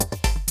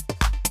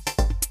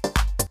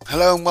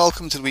Hello and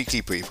welcome to the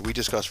Weekly Brief, where we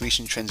discuss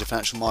recent trends in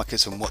financial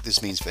markets and what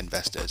this means for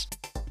investors.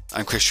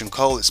 I'm Christian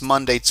Cole. It's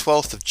Monday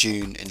 12th of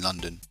June in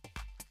London.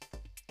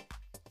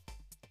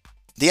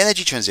 The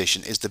energy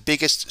transition is the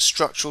biggest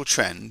structural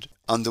trend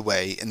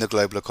underway in the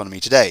global economy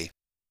today.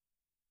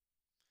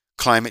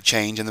 Climate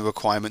change and the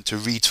requirement to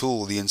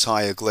retool the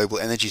entire global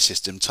energy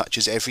system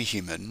touches every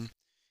human,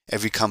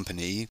 every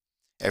company,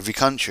 every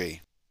country.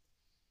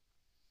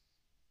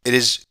 It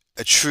is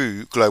a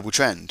true global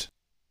trend.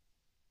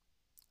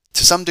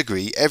 To some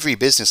degree, every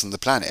business on the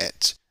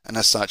planet, and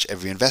as such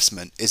every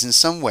investment, is in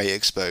some way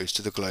exposed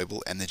to the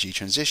global energy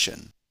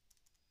transition.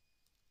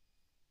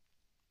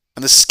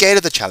 And the scale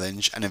of the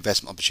challenge and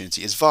investment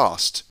opportunity is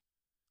vast.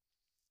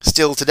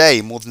 Still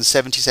today, more than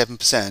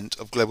 77%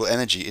 of global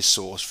energy is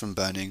sourced from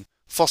burning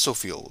fossil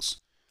fuels,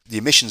 the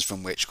emissions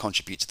from which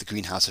contribute to the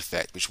greenhouse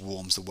effect which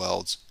warms the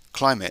world's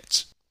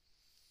climate.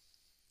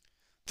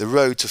 The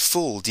road to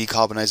full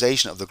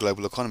decarbonisation of the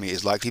global economy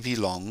is likely to be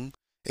long,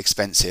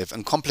 expensive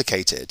and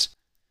complicated.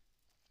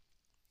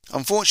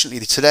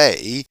 Unfortunately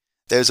today,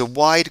 there is a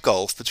wide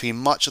gulf between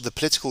much of the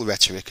political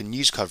rhetoric and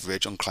news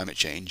coverage on climate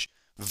change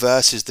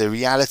versus the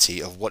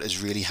reality of what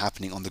is really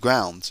happening on the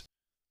ground.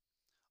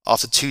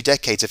 After 2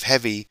 decades of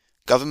heavy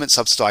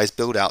government-subsidised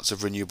build-outs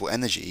of renewable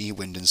energy,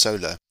 wind and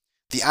solar,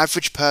 the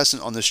average person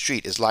on the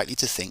street is likely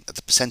to think that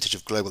the percentage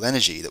of global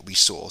energy that we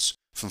source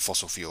from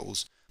fossil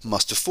fuels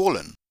must have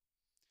fallen.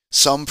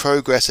 Some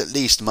progress at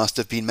least must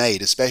have been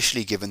made,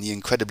 especially given the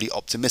incredibly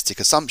optimistic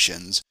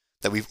assumptions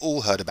that we've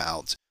all heard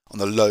about on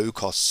the low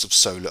costs of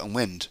solar and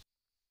wind.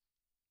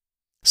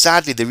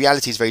 Sadly, the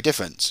reality is very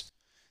different.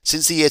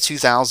 Since the year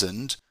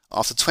 2000,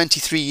 after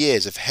 23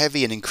 years of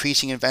heavy and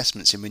increasing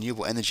investments in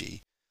renewable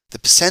energy, the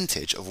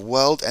percentage of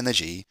world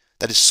energy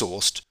that is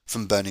sourced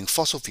from burning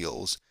fossil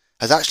fuels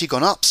has actually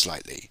gone up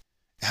slightly.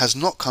 It has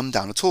not come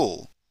down at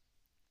all.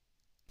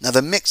 Now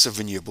the mix of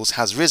renewables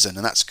has risen,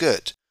 and that's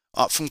good,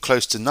 up from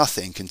close to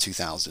nothing in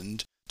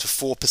 2000 to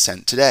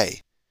 4%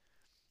 today.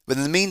 But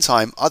in the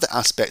meantime, other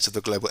aspects of the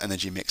global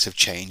energy mix have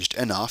changed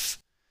enough: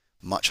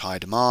 much higher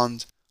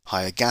demand,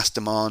 higher gas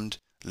demand,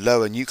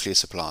 lower nuclear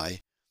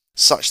supply,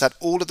 such that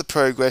all of the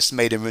progress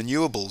made in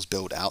renewables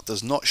build-out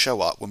does not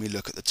show up when we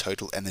look at the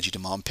total energy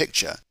demand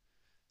picture.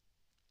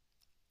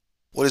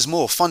 What is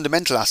more,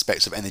 fundamental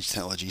aspects of energy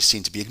technology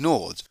seem to be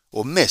ignored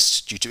or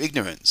missed due to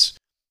ignorance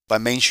by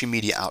mainstream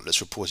media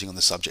outlets reporting on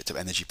the subject of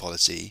energy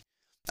policy,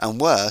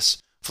 and worse,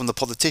 from the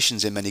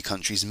politicians in many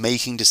countries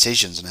making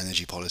decisions on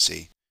energy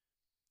policy.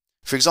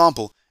 For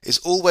example, it's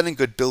all well and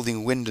good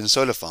building wind and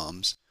solar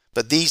farms,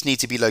 but these need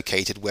to be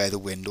located where the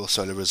wind or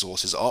solar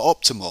resources are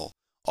optimal,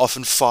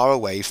 often far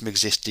away from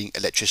existing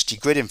electricity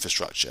grid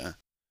infrastructure.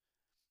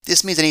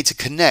 This means they need to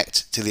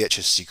connect to the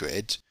electricity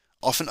grid,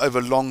 often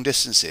over long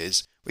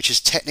distances, which is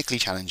technically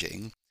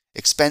challenging,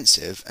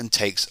 expensive and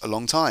takes a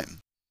long time.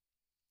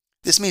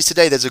 This means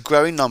today there's a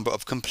growing number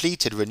of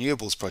completed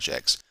renewables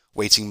projects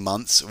waiting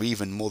months or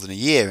even more than a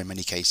year in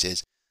many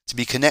cases to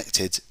be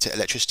connected to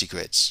electricity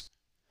grids.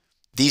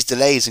 These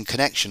delays in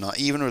connection are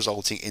even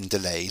resulting in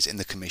delays in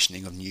the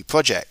commissioning of new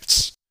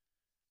projects.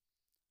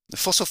 The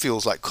fossil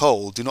fuels like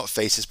coal do not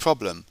face this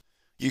problem.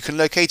 You can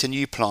locate a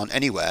new plant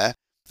anywhere,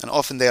 and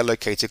often they are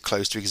located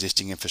close to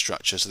existing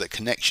infrastructure so that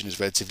connection is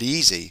relatively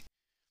easy.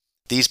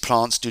 These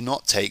plants do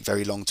not take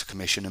very long to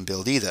commission and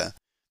build either,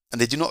 and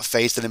they do not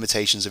face the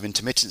limitations of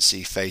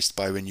intermittency faced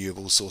by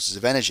renewable sources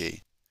of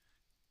energy.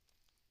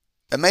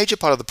 A major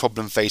part of the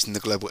problem facing the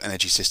global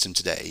energy system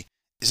today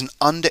is an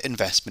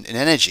underinvestment in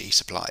energy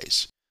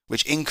supplies,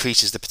 which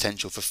increases the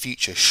potential for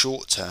future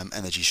short-term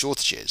energy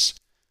shortages.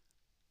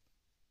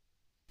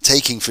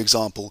 Taking, for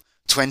example,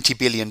 $20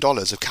 billion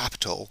of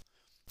capital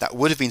that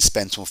would have been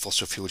spent on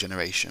fossil fuel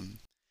generation,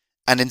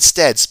 and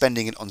instead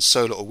spending it on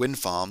solar or wind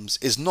farms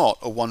is not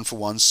a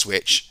one-for-one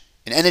switch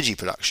in energy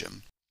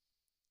production.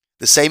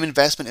 The same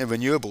investment in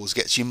renewables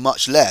gets you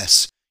much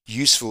less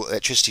useful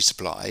electricity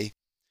supply.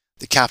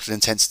 The capital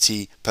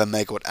intensity per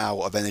megawatt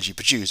hour of energy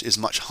produced is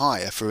much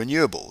higher for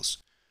renewables.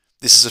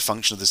 This is a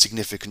function of the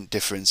significant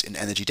difference in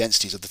energy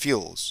densities of the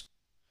fuels.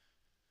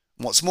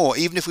 What's more,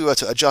 even if we were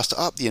to adjust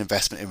up the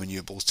investment in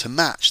renewables to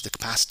match the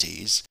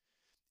capacities,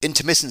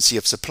 intermittency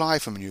of supply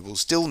from renewables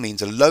still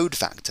means a load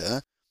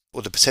factor,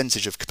 or the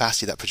percentage of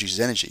capacity that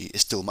produces energy,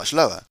 is still much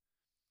lower.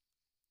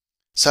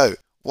 So,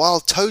 while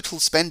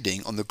total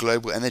spending on the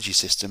global energy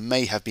system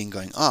may have been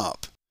going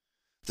up,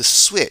 the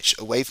switch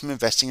away from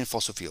investing in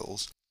fossil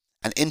fuels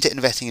and into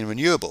investing in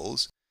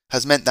renewables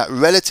has meant that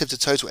relative to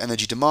total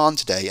energy demand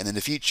today and in the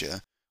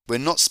future, we're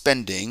not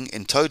spending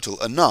in total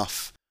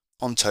enough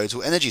on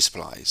total energy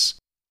supplies.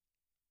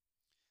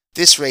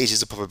 This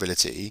raises the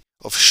probability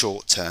of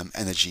short-term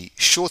energy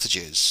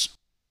shortages.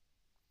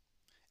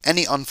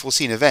 Any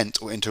unforeseen event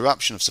or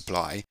interruption of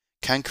supply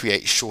can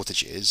create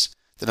shortages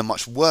that are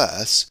much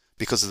worse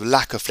because of the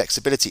lack of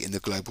flexibility in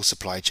the global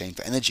supply chain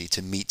for energy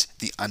to meet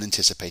the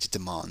unanticipated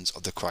demands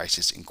of the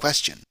crisis in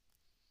question.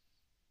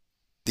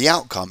 The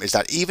outcome is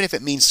that even if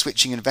it means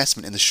switching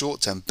investment in the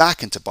short term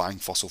back into buying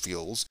fossil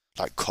fuels,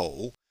 like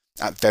coal,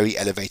 at very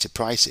elevated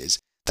prices,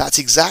 That's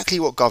exactly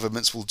what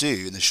governments will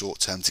do in the short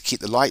term to keep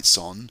the lights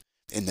on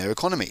in their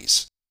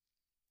economies.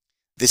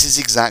 This is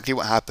exactly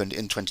what happened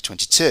in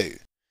 2022,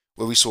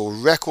 where we saw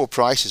record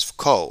prices for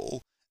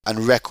coal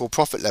and record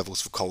profit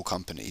levels for coal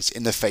companies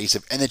in the face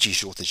of energy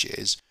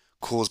shortages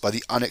caused by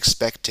the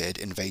unexpected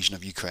invasion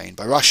of Ukraine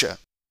by Russia.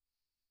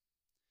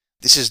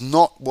 This is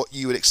not what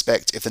you would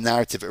expect if the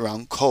narrative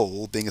around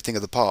coal being a thing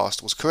of the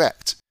past was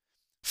correct.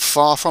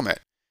 Far from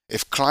it.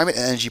 If climate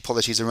and energy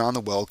policies around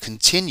the world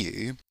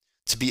continue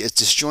to be as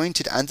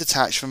disjointed and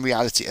detached from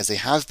reality as they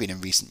have been in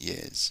recent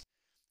years,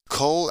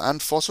 coal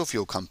and fossil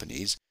fuel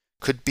companies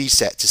could be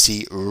set to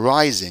see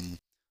rising,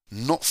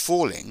 not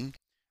falling,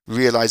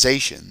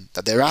 realization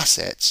that their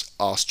assets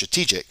are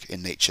strategic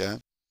in nature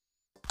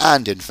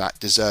and in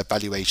fact deserve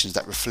valuations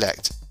that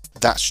reflect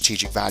that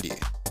strategic value.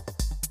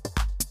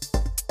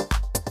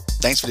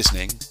 Thanks for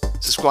listening.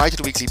 Subscribe to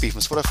the Weekly Brief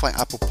on Spotify,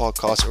 Apple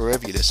Podcasts, or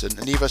wherever you listen,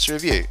 and leave us a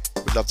review.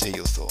 We'd love to hear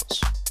your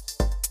thoughts.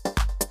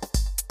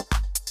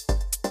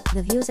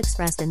 The views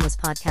expressed in this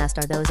podcast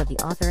are those of the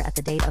author at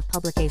the date of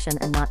publication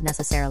and not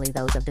necessarily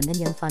those of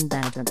Dominion Fund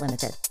Management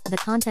Limited. The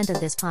content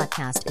of this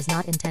podcast is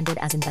not intended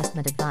as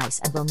investment advice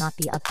and will not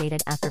be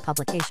updated after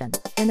publication.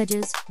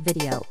 Images,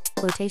 video,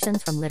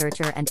 quotations from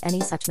literature and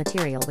any such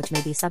material which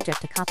may be subject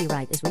to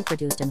copyright is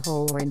reproduced in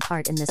whole or in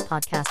part in this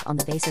podcast on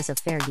the basis of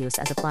fair use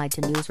as applied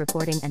to news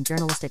reporting and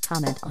journalistic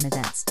comment on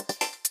events.